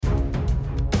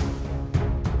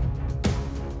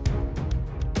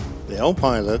Male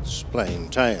pilots plain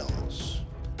tales.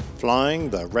 Flying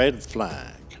the red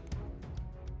flag.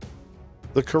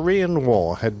 The Korean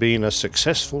War had been a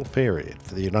successful period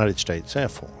for the United States Air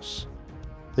Force.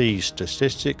 These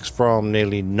statistics from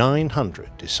nearly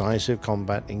 900 decisive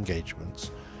combat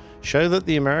engagements show that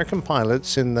the American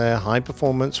pilots in their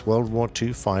high-performance World War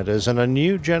II fighters and a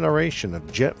new generation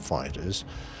of jet fighters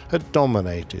had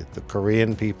dominated the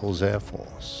Korean People's Air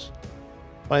Force.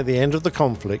 By the end of the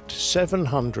conflict,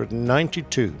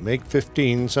 792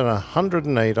 MiG-15s and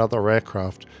 108 other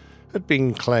aircraft had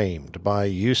been claimed by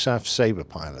USAF Sabre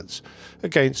pilots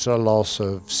against a loss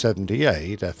of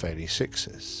 78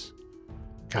 F-86s.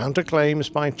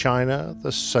 Counterclaims by China,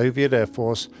 the Soviet Air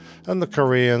Force, and the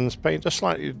Koreans paint a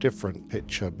slightly different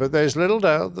picture, but there's little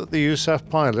doubt that the USAF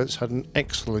pilots had an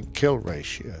excellent kill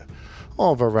ratio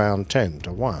of around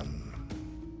 10-1.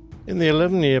 In the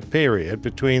 11-year period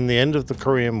between the end of the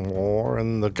Korean War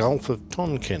and the Gulf of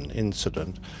Tonkin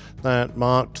incident that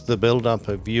marked the build-up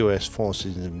of US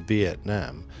forces in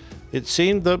Vietnam, it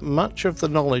seemed that much of the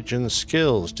knowledge and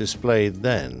skills displayed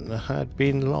then had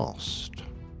been lost.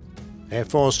 Air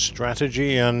Force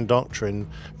strategy and doctrine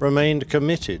remained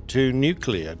committed to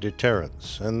nuclear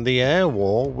deterrence, and the air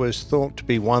war was thought to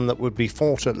be one that would be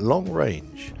fought at long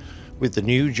range with the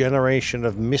new generation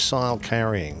of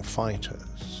missile-carrying fighters.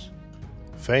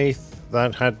 Faith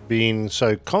that had been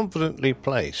so confidently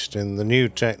placed in the new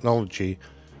technology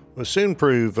was soon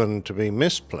proven to be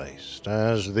misplaced,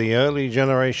 as the early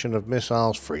generation of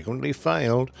missiles frequently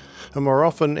failed and were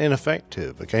often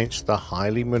ineffective against the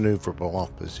highly maneuverable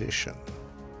opposition.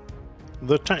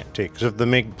 The tactics of the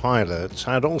MiG pilots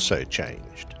had also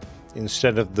changed.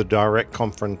 Instead of the direct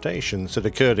confrontations that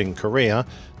occurred in Korea,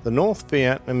 the North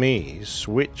Vietnamese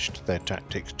switched their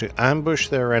tactics to ambush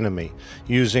their enemy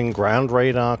using ground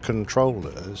radar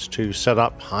controllers to set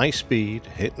up high-speed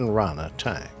hit-and-run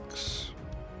attacks.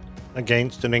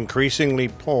 Against an increasingly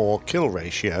poor kill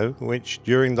ratio, which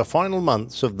during the final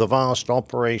months of the vast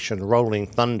Operation Rolling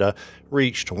Thunder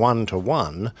reached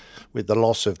 1-1, with the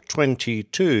loss of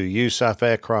 22 USAF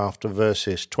aircraft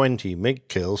versus 20 MiG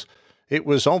kills, it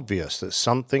was obvious that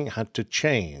something had to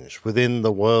change within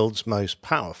the world's most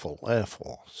powerful air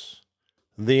force.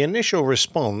 The initial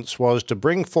response was to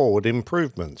bring forward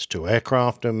improvements to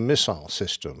aircraft and missile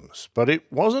systems, but it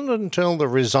wasn't until the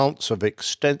results of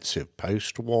extensive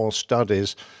post-war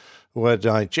studies were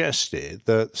digested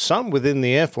that some within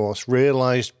the Air Force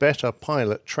realized better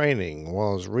pilot training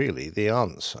was really the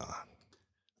answer.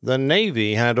 The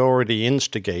Navy had already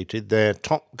instigated their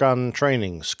Top Gun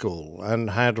training school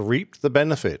and had reaped the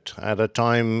benefit at a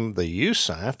time the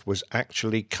USAF was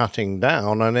actually cutting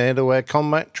down on air-to-air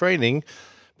combat training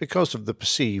because of the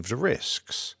perceived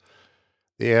risks.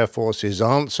 The Air Force's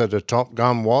answer to Top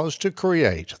Gun was to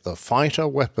create the Fighter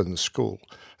Weapons School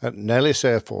at Nellis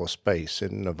Air Force Base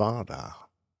in Nevada.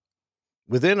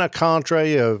 Within a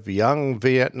cadre of young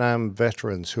Vietnam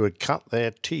veterans who had cut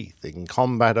their teeth in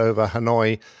combat over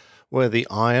Hanoi were the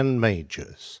Iron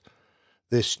Majors.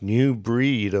 This new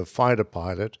breed of fighter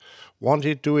pilot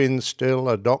wanted to instill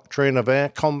a doctrine of air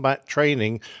combat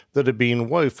training that had been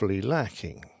woefully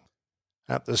lacking.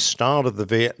 At the start of the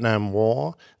Vietnam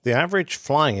War, the average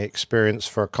flying experience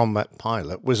for a combat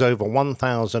pilot was over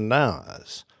 1,000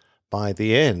 hours. By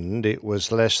the end, it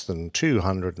was less than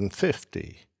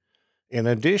 250. In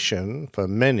addition, for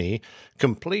many,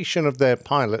 completion of their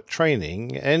pilot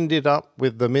training ended up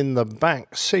with them in the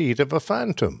back seat of a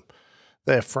Phantom.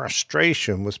 Their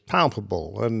frustration was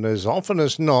palpable, and as often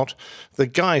as not, the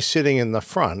guy sitting in the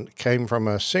front came from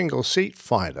a single-seat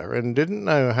fighter and didn't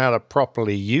know how to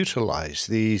properly utilize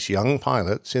these young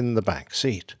pilots in the back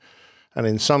seat. And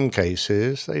in some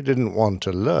cases, they didn't want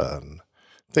to learn.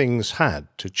 Things had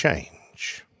to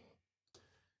change.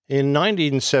 In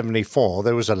 1974,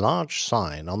 there was a large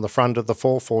sign on the front of the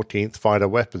 414th Fighter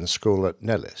Weapons School at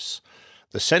Nellis.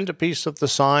 The centerpiece of the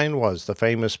sign was the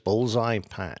famous bullseye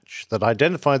patch that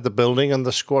identified the building and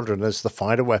the squadron as the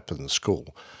Fighter Weapons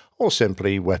School, or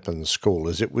simply Weapons School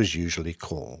as it was usually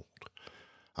called.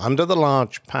 Under the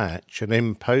large patch, an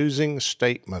imposing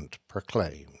statement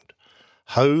proclaimed,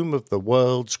 "Home of the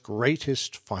world's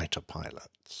greatest fighter pilots."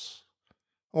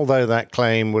 Although that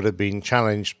claim would have been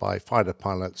challenged by fighter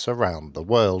pilots around the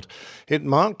world, it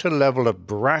marked a level of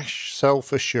brash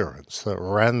self-assurance that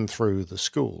ran through the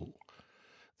school.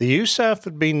 The USAF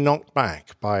had been knocked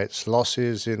back by its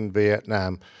losses in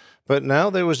Vietnam, but now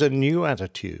there was a new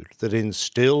attitude that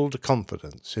instilled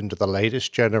confidence into the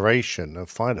latest generation of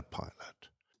fighter pilot.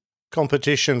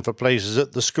 Competition for places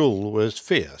at the school was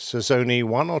fierce, as only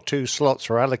 1 or 2 slots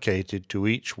were allocated to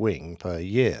each wing per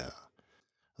year.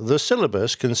 The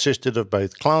syllabus consisted of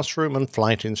both classroom and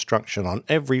flight instruction on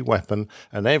every weapon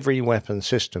and every weapon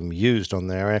system used on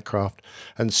their aircraft,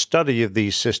 and study of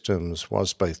these systems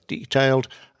was both detailed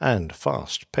and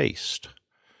fast-paced.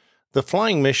 The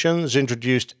flying missions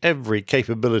introduced every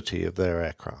capability of their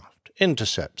aircraft: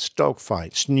 intercepts,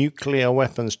 dogfights, nuclear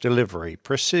weapons delivery,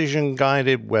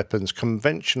 precision-guided weapons,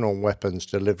 conventional weapons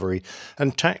delivery,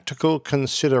 and tactical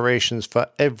considerations for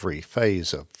every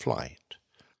phase of flight.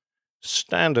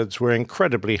 Standards were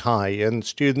incredibly high, and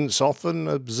students often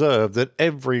observed that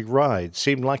every ride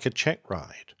seemed like a check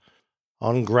ride.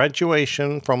 On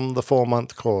graduation from the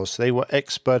 4-month course, they were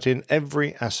expert in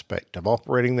every aspect of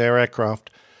operating their aircraft,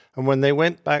 and when they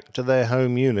went back to their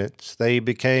home units, they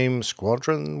became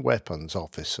squadron weapons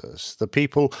officers, the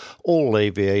people all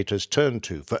aviators turned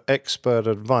to for expert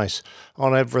advice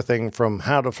on everything from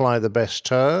how to fly the best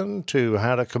turn to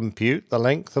how to compute the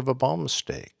length of a bomb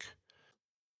stick.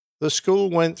 The school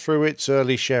went through its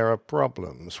early share of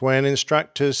problems when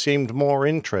instructors seemed more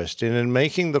interested in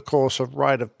making the course a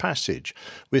rite of passage,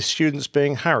 with students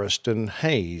being harassed and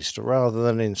hazed rather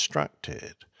than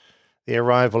instructed. The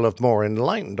arrival of more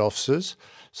enlightened officers,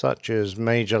 such as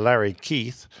Major Larry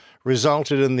Keith,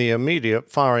 resulted in the immediate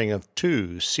firing of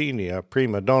 2 senior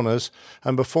prima donnas,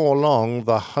 and before long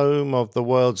the home of the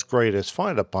world's greatest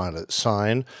fighter pilot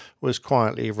sign was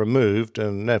quietly removed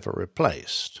and never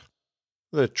replaced.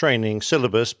 The training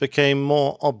syllabus became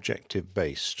more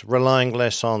objective-based, relying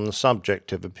less on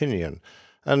subjective opinion,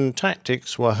 and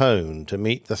tactics were honed to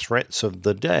meet the threats of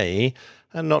the day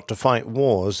and not to fight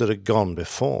wars that had gone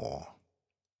before.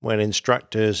 When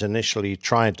instructors initially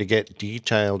tried to get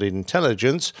detailed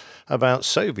intelligence about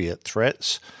Soviet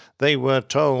threats, they were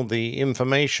told the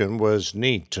information was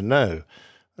need to know,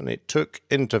 and it took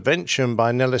intervention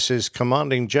by Nellis's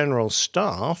commanding general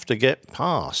staff to get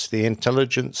past the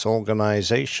intelligence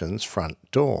organization's front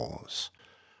doors.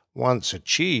 Once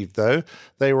achieved, though,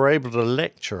 they were able to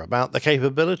lecture about the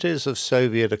capabilities of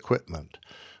Soviet equipment,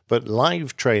 but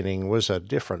live training was a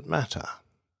different matter.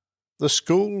 The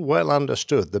school well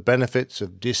understood the benefits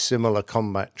of dissimilar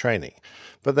combat training,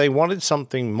 but they wanted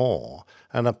something more,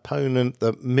 an opponent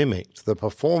that mimicked the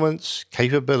performance,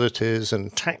 capabilities,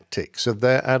 and tactics of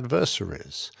their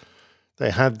adversaries.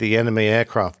 They had the enemy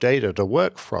aircraft data to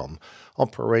work from.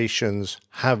 Operations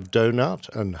Have Donut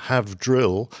and Have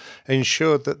Drill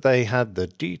ensured that they had the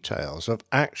details of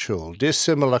actual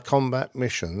dissimilar combat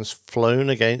missions flown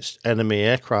against enemy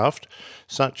aircraft,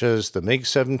 such as the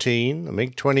MiG-17, the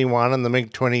MiG-21, and the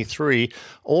MiG-23,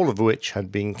 all of which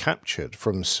had been captured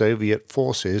from Soviet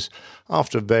forces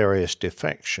after various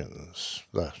defections.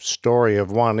 The story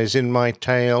of one is in my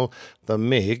tale, The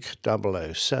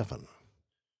MiG-007.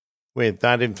 With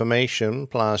that information,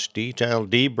 plus detailed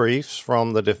debriefs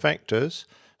from the defectors,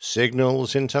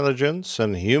 signals intelligence,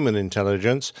 and human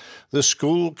intelligence, the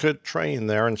school could train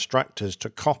their instructors to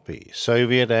copy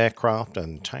Soviet aircraft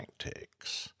and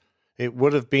tactics. It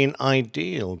would have been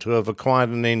ideal to have acquired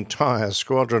an entire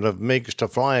squadron of MiGs to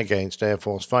fly against Air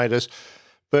Force fighters,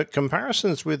 but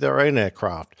comparisons with their own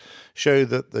aircraft show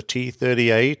that the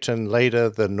T-38 and later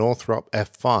the Northrop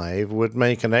F-5 would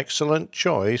make an excellent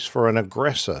choice for an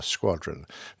aggressor squadron,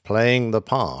 playing the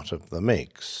part of the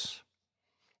MiGs.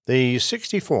 The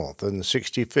 64th and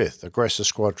 65th Aggressor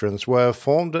Squadrons were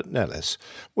formed at Nellis,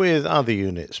 with other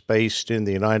units based in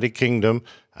the United Kingdom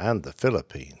and the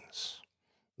Philippines.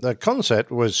 The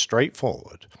concept was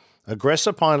straightforward.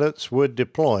 Aggressor pilots would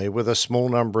deploy with a small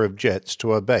number of jets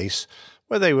to a base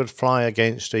where they would fly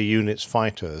against a unit's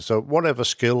fighters at whatever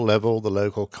skill level the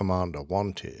local commander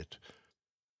wanted.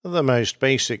 The most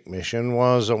basic mission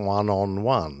was a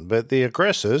one-on-one, but the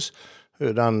aggressors, who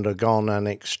had undergone an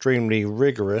extremely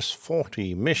rigorous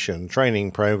 40-mission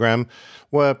training program,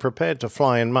 were prepared to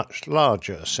fly in much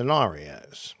larger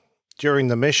scenarios. During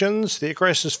the missions, the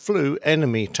aggressors flew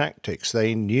enemy tactics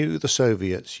they knew the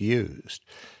Soviets used.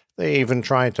 They even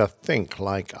tried to think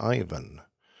like Ivan.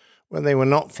 When they were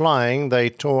not flying, they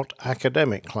taught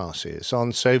academic classes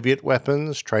on Soviet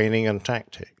weapons, training, and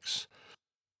tactics.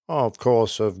 Of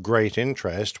course, of great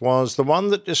interest was the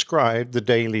one that described the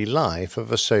daily life of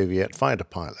a Soviet fighter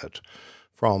pilot,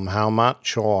 from how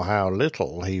much or how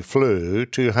little he flew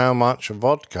to how much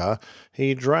vodka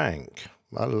he drank.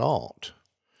 A lot.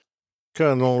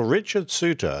 Colonel Richard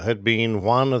Suter had been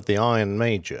one of the Iron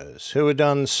Majors who had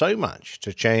done so much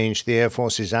to change the Air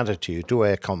Force's attitude to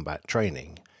air combat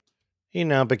training. He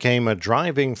now became a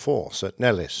driving force at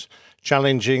Nellis,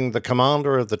 challenging the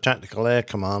commander of the Tactical Air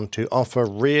Command to offer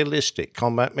realistic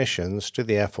combat missions to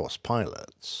the Air Force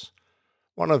pilots.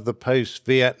 One of the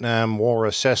post-Vietnam War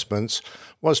assessments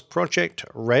was Project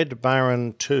Red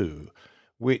Baron 2,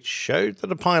 which showed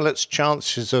that a pilot's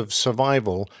chances of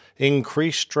survival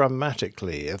increased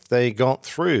dramatically if they got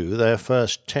through their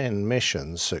first 10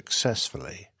 missions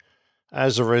successfully.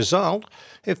 As a result,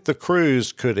 if the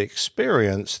crews could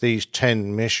experience these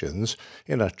 10 missions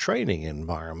in a training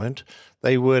environment,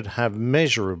 they would have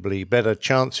measurably better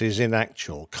chances in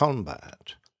actual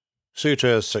combat.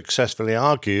 Suter successfully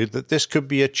argued that this could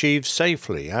be achieved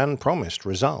safely and promised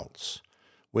results.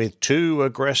 With 2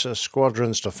 aggressor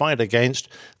squadrons to fight against,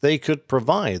 they could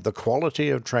provide the quality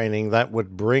of training that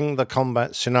would bring the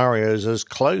combat scenarios as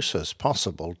close as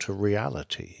possible to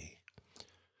reality.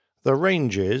 The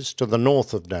ranges to the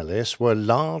north of Nellis were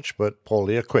large but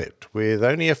poorly equipped, with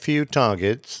only a few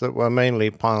targets that were mainly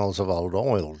piles of old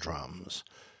oil drums.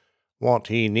 What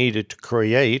he needed to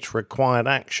create required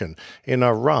action in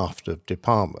a raft of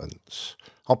departments: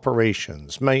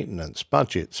 operations, maintenance,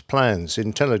 budgets, plans,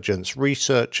 intelligence,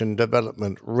 research and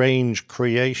development, range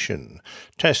creation,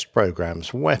 test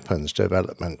programs, weapons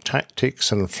development,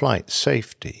 tactics and flight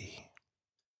safety.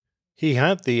 He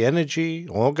had the energy,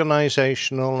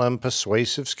 organizational and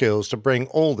persuasive skills to bring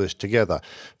all this together,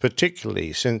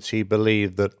 particularly since he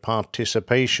believed that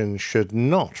participation should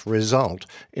not result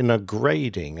in a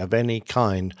grading of any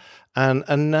kind, an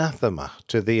anathema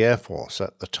to the Air Force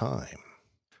at the time.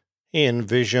 He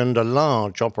envisioned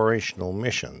large operational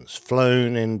missions,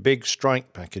 flown in big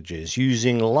strike packages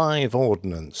using live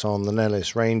ordnance on the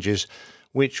Nellis ranges,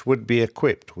 which would be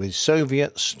equipped with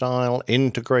Soviet-style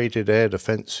integrated air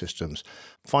defense systems,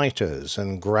 fighters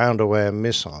and ground-aware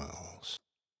missiles.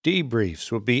 Debriefs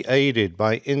would be aided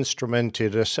by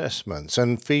instrumented assessments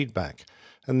and feedback,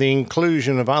 and the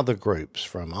inclusion of other groups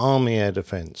from Army Air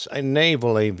Defense and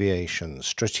Naval Aviation,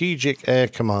 Strategic Air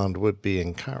Command would be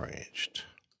encouraged.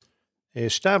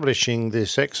 Establishing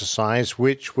this exercise,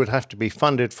 which would have to be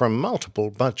funded from multiple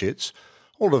budgets,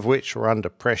 all of which were under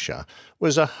pressure,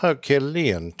 was a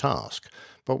Herculean task,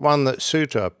 but one that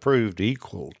Suter proved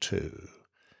equal to.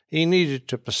 He needed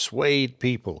to persuade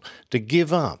people to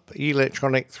give up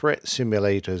electronic threat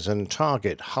simulators and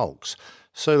target hulks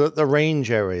so that the range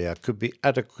area could be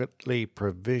adequately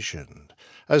provisioned,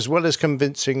 as well as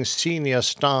convincing senior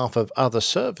staff of other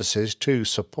services to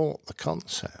support the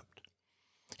concept.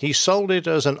 He sold it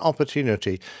as an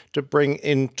opportunity to bring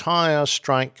entire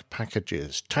strike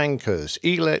packages, tankers,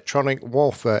 electronic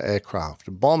warfare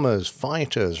aircraft, bombers,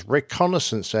 fighters,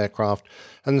 reconnaissance aircraft,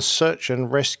 and search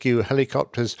and rescue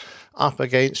helicopters up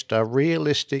against a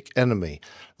realistic enemy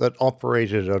that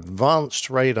operated advanced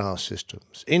radar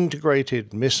systems,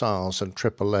 integrated missiles and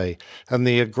AAA, and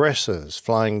the aggressors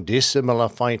flying dissimilar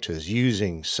fighters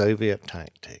using Soviet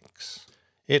tactics.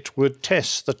 It would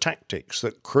test the tactics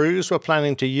that crews were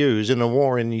planning to use in a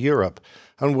war in Europe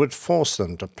and would force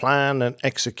them to plan and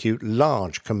execute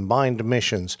large combined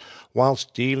missions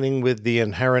whilst dealing with the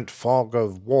inherent fog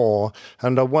of war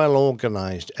and a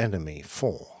well-organized enemy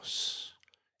force.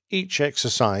 Each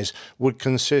exercise would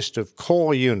consist of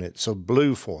core units of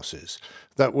Blue Forces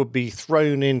that would be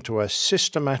thrown into a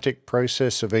systematic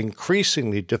process of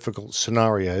increasingly difficult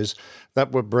scenarios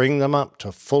that would bring them up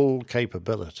to full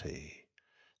capability.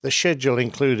 The schedule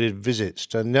included visits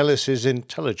to Nellis's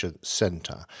intelligence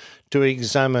center to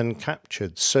examine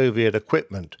captured Soviet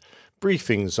equipment,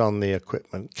 briefings on the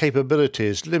equipment,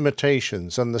 capabilities,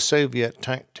 limitations, and the Soviet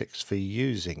tactics for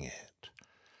using it.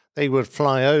 They would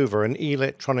fly over an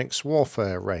electronics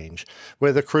warfare range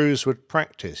where the crews would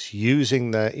practice using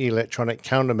their electronic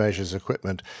countermeasures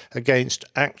equipment against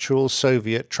actual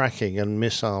Soviet tracking and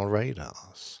missile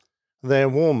radars. Their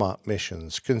warm-up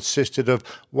missions consisted of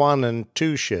 1- and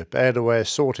 2-ship air-to-air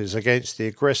sorties against the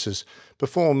aggressors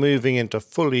before moving into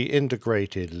fully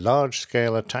integrated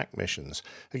large-scale attack missions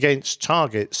against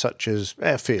targets such as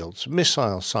airfields,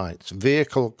 missile sites,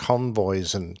 vehicle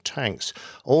convoys and tanks,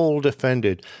 all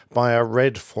defended by a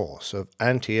red force of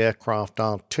anti-aircraft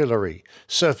artillery,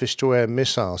 surface-to-air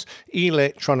missiles,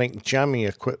 electronic jamming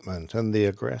equipment and the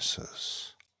aggressors.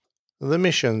 The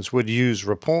missions would use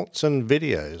reports and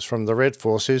videos from the Red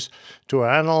Forces to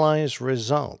analyze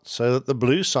results so that the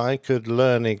Blue side could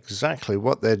learn exactly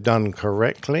what they'd done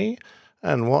correctly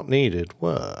and what needed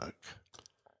work.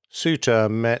 Suter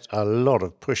met a lot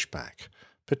of pushback,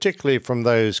 particularly from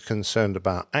those concerned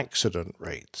about accident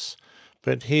rates,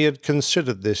 but he had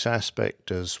considered this aspect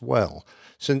as well,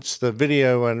 since the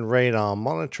video and radar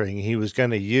monitoring he was going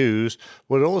to use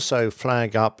would also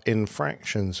flag up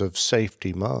infractions of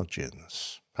safety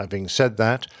margins. Having said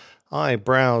that,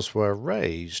 eyebrows were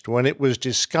raised when it was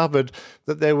discovered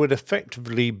that there would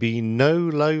effectively be no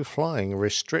low-flying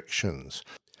restrictions,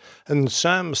 and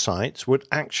SAM sites would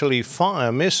actually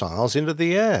fire missiles into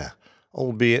the air,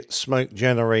 albeit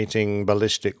smoke-generating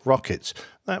ballistic rockets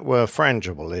that were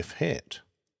frangible if hit.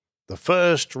 The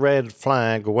first red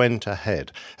flag went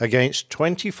ahead against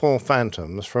 24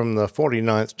 Phantoms from the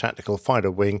 49th Tactical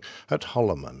Fighter Wing at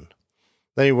Holloman.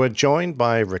 They were joined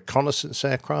by reconnaissance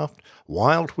aircraft,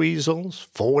 Wild Weasels,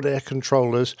 forward air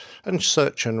controllers, and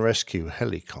search and rescue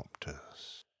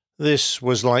helicopters. This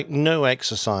was like no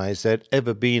exercise they'd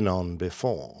ever been on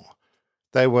before.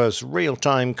 There was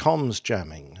real-time comms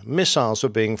jamming, missiles were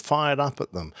being fired up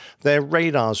at them, their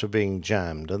radars were being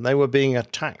jammed, and they were being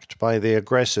attacked by the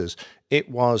aggressors. It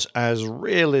was as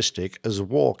realistic as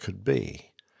war could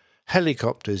be.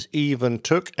 Helicopters even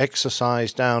took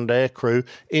exercise-downed aircrew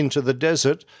into the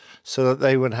desert so that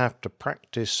they would have to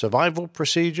practice survival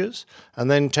procedures and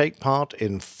then take part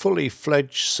in fully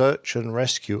fledged search and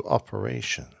rescue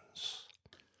operations.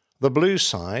 The blue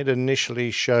side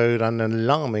initially showed an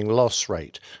alarming loss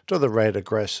rate to the red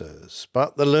aggressors,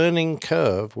 but the learning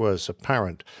curve was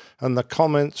apparent, and the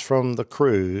comments from the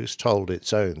crews told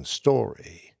its own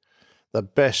story. The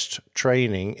best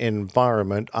training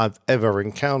environment I've ever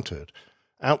encountered.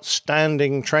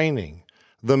 Outstanding training.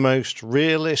 The most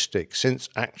realistic since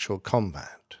actual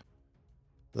combat.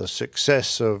 The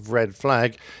success of Red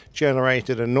Flag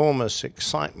generated enormous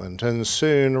excitement, and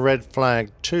soon Red Flag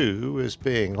 2 was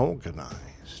being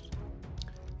organized.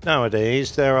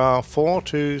 Nowadays, there are 4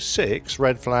 to 6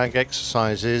 Red Flag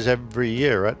exercises every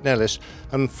year at Nellis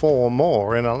and 4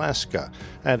 more in Alaska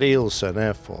at Eielson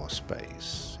Air Force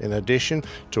Base, in addition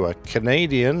to a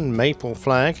Canadian Maple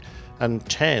Flag and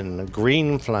 10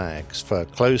 green flags for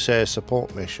close air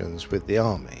support missions with the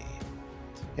Army.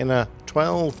 In a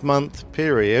 12-month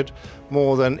period,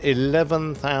 more than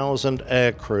 11,000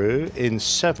 aircrew in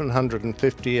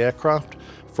 750 aircraft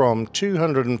from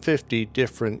 250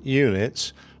 different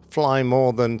units fly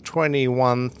more than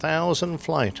 21,000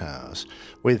 flight hours,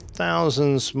 with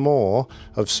thousands more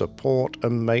of support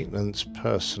and maintenance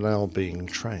personnel being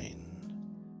trained.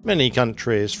 Many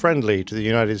countries friendly to the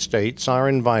United States are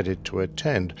invited to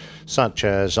attend, such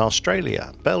as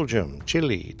Australia, Belgium,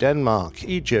 Chile, Denmark,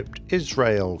 Egypt,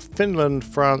 Israel, Finland,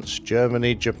 France,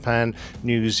 Germany, Japan,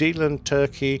 New Zealand,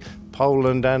 Turkey,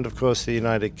 Poland, and of course the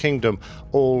United Kingdom.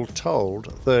 All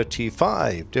told,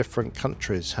 35 different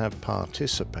countries have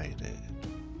participated.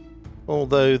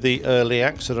 Although the early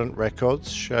accident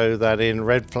records show that in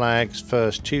Red Flag's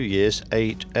first 2 years,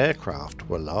 8 aircraft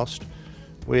were lost,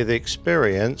 with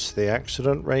experience, the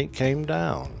accident rate came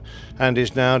down and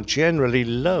is now generally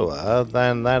lower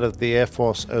than that of the Air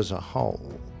Force as a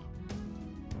whole.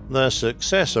 The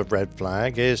success of Red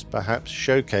Flag is perhaps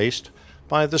showcased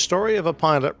by the story of a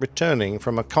pilot returning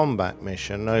from a combat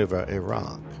mission over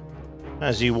Iraq.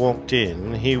 As he walked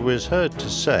in, he was heard to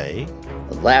say,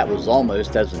 "That was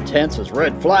almost as intense as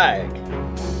Red Flag."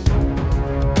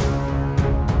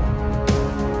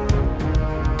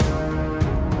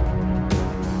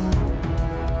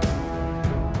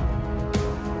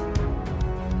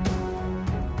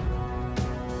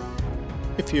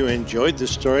 If you enjoyed the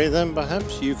story, then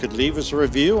perhaps you could leave us a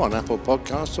review on Apple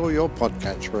Podcasts or your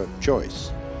podcatcher of choice.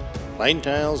 Plain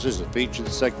Tales is a featured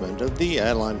segment of the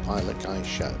Airline Pilot Guy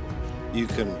show. You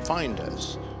can find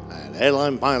us at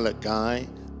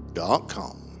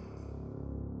airlinepilotguy.com.